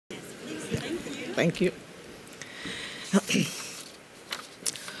Thank you.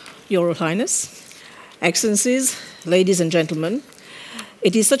 Your Royal Highness, Excellencies, ladies and gentlemen,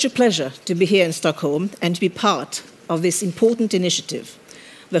 it is such a pleasure to be here in Stockholm and to be part of this important initiative.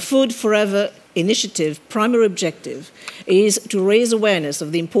 The Food Forever initiative primary objective is to raise awareness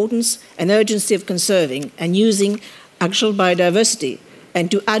of the importance and urgency of conserving and using actual biodiversity and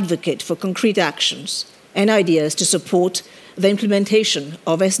to advocate for concrete actions and ideas to support the implementation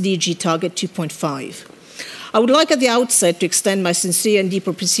of SDG Target 2.5. I would like at the outset to extend my sincere and deep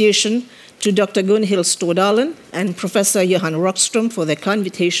appreciation to Dr. Gunhild Stordalen and Professor Johan Rockström for their kind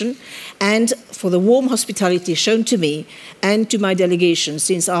invitation and for the warm hospitality shown to me and to my delegation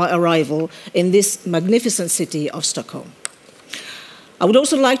since our arrival in this magnificent city of Stockholm. I would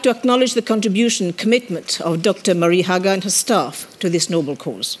also like to acknowledge the contribution and commitment of Dr. Marie Haga and her staff to this noble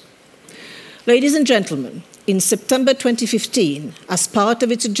cause. Ladies and gentlemen, in September 2015, as part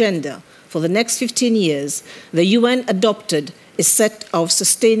of its agenda for the next 15 years, the UN adopted a set of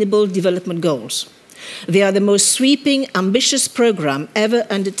Sustainable Development Goals. They are the most sweeping, ambitious program ever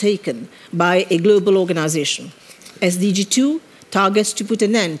undertaken by a global organization. SDG 2 targets to put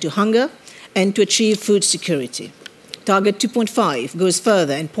an end to hunger and to achieve food security. Target 2.5 goes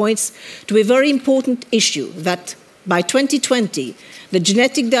further and points to a very important issue that by 2020, the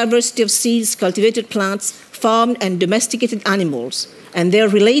genetic diversity of seeds, cultivated plants, farmed and domesticated animals, and their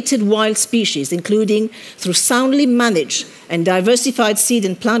related wild species, including through soundly managed and diversified seed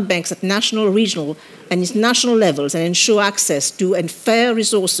and plant banks at national, regional, and international levels, and ensure access to and fair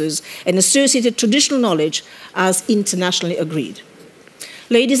resources and associated traditional knowledge as internationally agreed.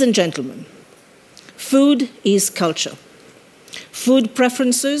 Ladies and gentlemen, food is culture. Food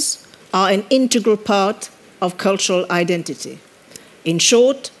preferences are an integral part of cultural identity. In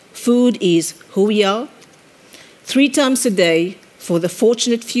short, food is who we are. 3 times a day, for the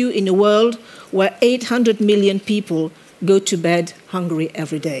fortunate few in a world where 800 million people go to bed hungry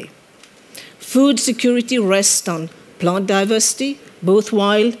every day. Food security rests on plant diversity, both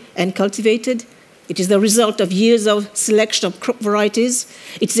wild and cultivated. It is the result of years of selection of crop varieties.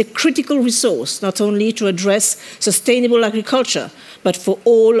 It is a critical resource, not only to address sustainable agriculture, but for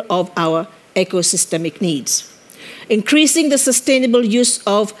all of our ecosystemic needs. Increasing the sustainable use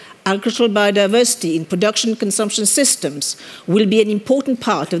of agricultural biodiversity in production and consumption systems will be an important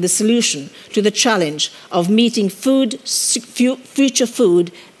part of the solution to the challenge of meeting future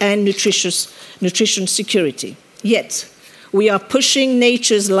food and nutrition security. Yet, we are pushing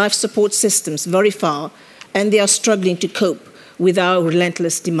nature's life support systems very far, and they are struggling to cope with our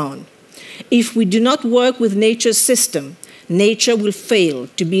relentless demand. If we do not work with nature's system, nature will fail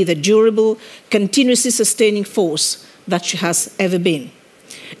to be the durable, continuously sustaining force that she has ever been.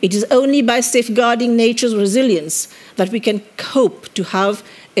 It is only by safeguarding nature's resilience that we can hope to have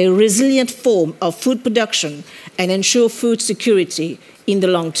a resilient form of food production and ensure food security in the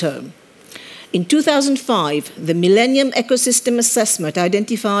long term. In 2005, the Millennium Ecosystem Assessment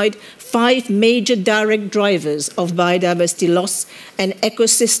identified 5 major direct drivers of biodiversity loss and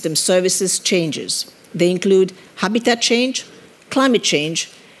ecosystem services changes. They include habitat change, climate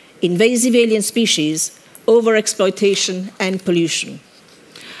change, invasive alien species, overexploitation, and pollution.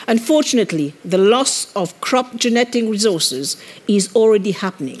 Unfortunately, the loss of crop genetic resources is already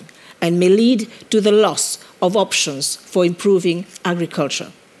happening and may lead to the loss of options for improving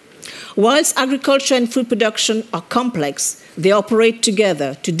agriculture. Whilst agriculture and food production are complex, they operate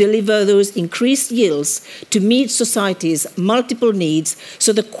together to deliver those increased yields to meet society's multiple needs.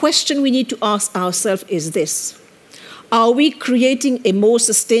 So the question we need to ask ourselves is this: are we creating a more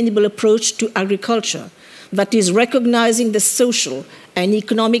sustainable approach to agriculture that is recognizing the social and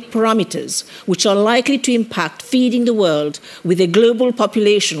economic parameters which are likely to impact feeding the world with a global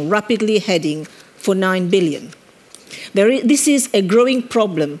population rapidly heading for 9 billion? This is a growing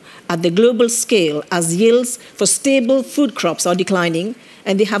problem at the global scale as yields for stable food crops are declining,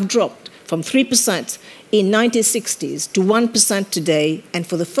 and they have dropped from 3% in 1960s to 1% today, and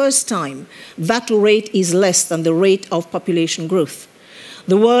for the first time, that rate is less than the rate of population growth.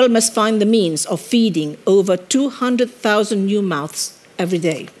 The world must find the means of feeding over 200,000 new mouths every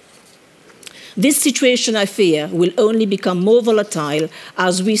day. This situation, I fear, will only become more volatile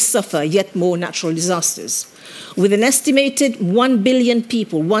as we suffer yet more natural disasters. With an estimated 1 billion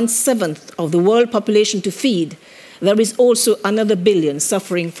people, 1/7 of the world population to feed, there is also another billion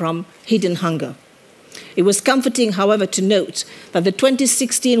suffering from hidden hunger. It was comforting, however, to note that the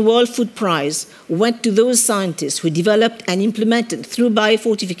 2016 World Food Prize went to those scientists who developed and implemented, through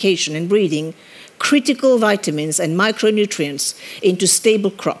biofortification and breeding, critical vitamins and micronutrients into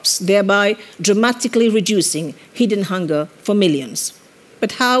stable crops, thereby dramatically reducing hidden hunger for millions.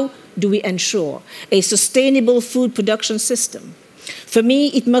 But how do we ensure a sustainable food production system? For me,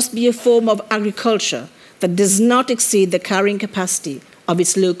 it must be a form of agriculture that does not exceed the carrying capacity of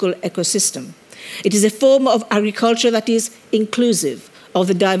its local ecosystem. It is a form of agriculture that is inclusive of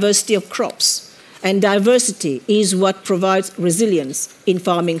the diversity of crops, and diversity is what provides resilience in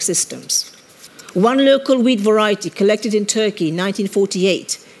farming systems. One local wheat variety collected in Turkey in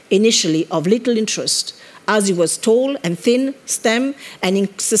 1948, initially of little interest, as it was tall and thin stem and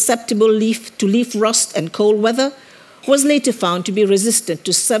susceptible to leaf rust and cold weather, was later found to be resistant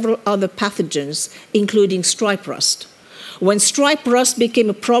to several other pathogens, including stripe rust. When stripe rust became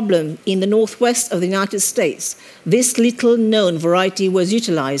a problem in the northwest of the United States, this little-known variety was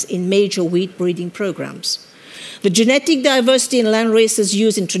utilized in major wheat breeding programs. The genetic diversity in land races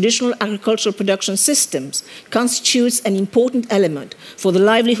used in traditional agricultural production systems constitutes an important element for the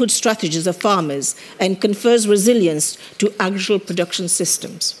livelihood strategies of farmers and confers resilience to agricultural production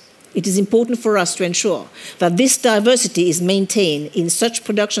systems. It is important for us to ensure that this diversity is maintained in such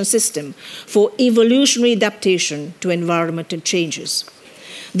production system for evolutionary adaptation to environmental changes.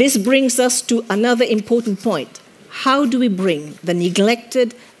 This brings us to another important point. How do we bring the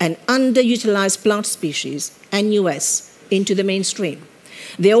neglected and underutilized plant species, NUS, into the mainstream?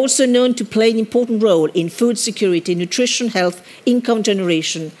 They are also known to play an important role in food security, nutrition, health, income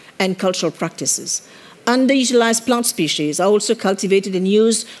generation, and cultural practices. Underutilized plant species are also cultivated and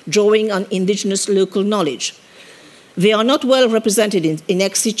used, drawing on indigenous local knowledge. They are not well represented in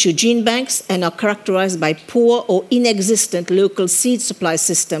ex situ gene banks and are characterized by poor or inexistent local seed supply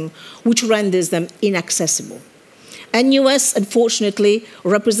system, which renders them inaccessible. NUS, unfortunately,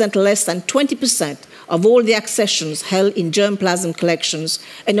 represent less than 20% of all the accessions held in germplasm collections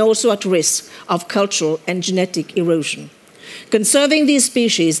and also at risk of cultural and genetic erosion. Conserving these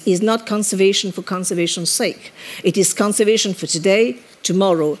species is not conservation for conservation's sake. It is conservation for today,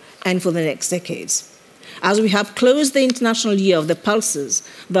 tomorrow, and for the next decades. As we have closed the International Year of the Pulses,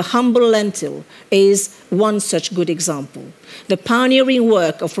 the humble lentil is one such good example. The pioneering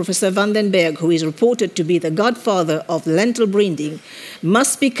work of Professor van den Berg, who is reported to be the godfather of lentil breeding,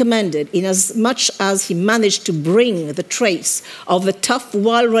 must be commended in as much as he managed to bring the trace of the tough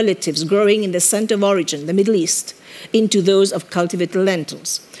wild relatives growing in the center of origin, the Middle East, into those of cultivated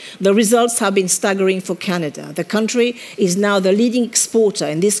lentils. The results have been staggering for Canada. The country is now the leading exporter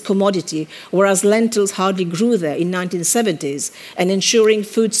in this commodity, whereas lentils hardly grew there in the 1970s, and ensuring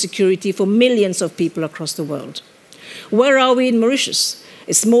food security for millions of people across the world. Where are we in Mauritius?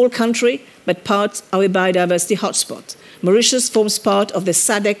 A small country, but part of a biodiversity hotspot. Mauritius forms part of the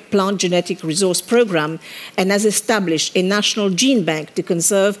SADC Plant Genetic Resource Program and has established a national gene bank to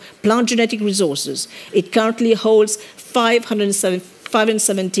conserve plant genetic resources. It currently holds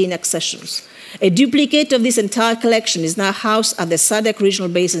 517 accessions. A duplicate of this entire collection is now housed at the SADC regional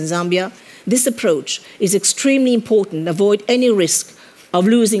base in Zambia. This approach is extremely important to avoid any risk of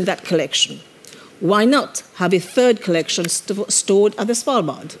losing that collection. Why not have a third collection stored at the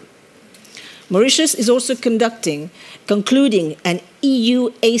Svalbard? Mauritius is also concluding an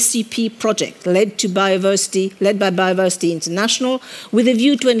EU ACP project led by Biodiversity International with a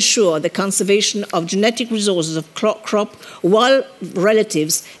view to ensure the conservation of genetic resources of crop wild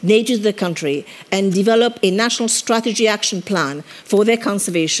relatives native to the country and develop a national strategy action plan for their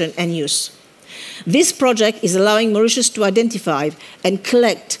conservation and use. This project is allowing Mauritius to identify and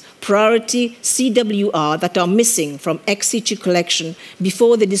collect priority CWR that are missing from ex situ collection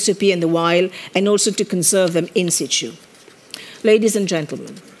before they disappear in the wild, and also to conserve them in situ. Ladies and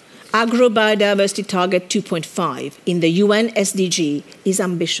gentlemen, Agro-Biodiversity Target 2.5 in the UN SDG is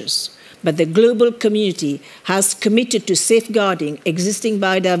ambitious, but the global community has committed to safeguarding existing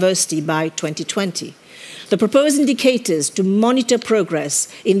biodiversity by 2020. The proposed indicators to monitor progress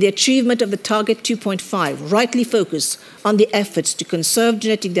in the achievement of the Target 2.5 rightly focus on the efforts to conserve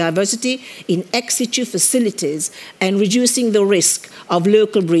genetic diversity in ex situ facilities and reducing the risk of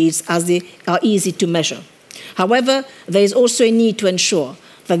local breeds as they are easy to measure. However, there is also a need to ensure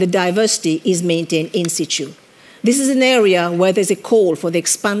that the diversity is maintained in situ. This is an area where there's a call for the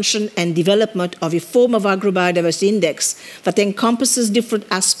expansion and development of a form of agro-biodiversity index that encompasses different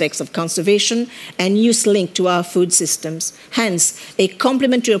aspects of conservation and use linked to our food systems, hence a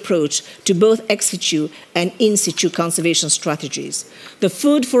complementary approach to both ex situ and in situ conservation strategies. The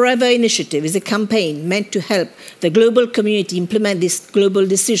Food Forever initiative is a campaign meant to help the global community implement this global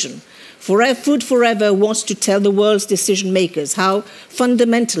decision. Food Forever wants to tell the world's decision makers how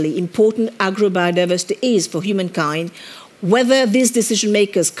fundamentally important agro-biodiversity is for humankind, whether these decision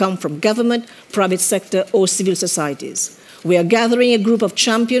makers come from government, private sector, or civil societies. We are gathering a group of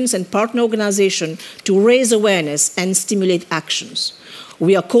champions and partner organizations to raise awareness and stimulate actions.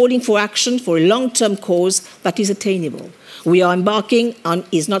 We are calling for action for a long-term cause that is attainable. We are embarking on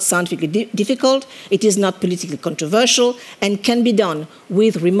is not scientifically difficult, it is not politically controversial, and can be done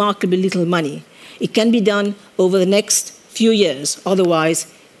with remarkably little money. It can be done over the next few years, otherwise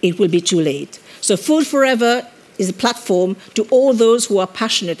it will be too late. So Food Forever is a platform to all those who are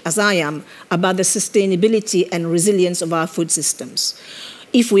passionate, as I am, about the sustainability and resilience of our food systems.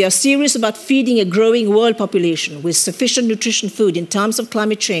 If we are serious about feeding a growing world population with sufficient nutrition food in times of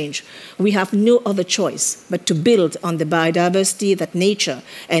climate change, we have no other choice but to build on the biodiversity that nature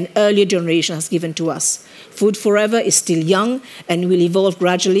and earlier generation has given to us. Food Forever is still young and will evolve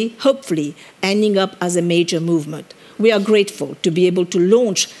gradually, hopefully ending up as a major movement. We are grateful to be able to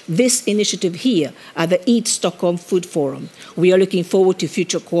launch this initiative here at the EAT Stockholm Food Forum. We are looking forward to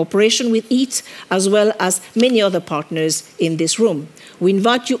future cooperation with EAT, as well as many other partners in this room. We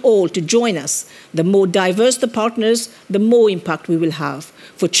invite you all to join us. The more diverse the partners, the more impact we will have.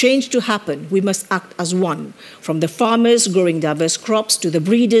 For change to happen, we must act as one. From the farmers growing diverse crops, to the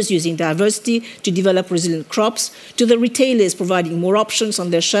breeders using diversity to develop resilient crops, to the retailers providing more options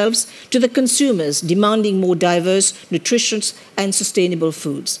on their shelves, to the consumers demanding more diverse, nutritious and sustainable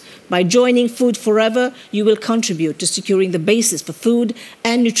foods. By joining Food Forever, you will contribute to securing the basis for food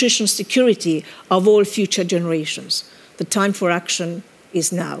and nutrition security of all future generations. The time for action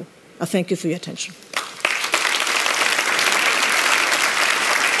is now. I thank you for your attention.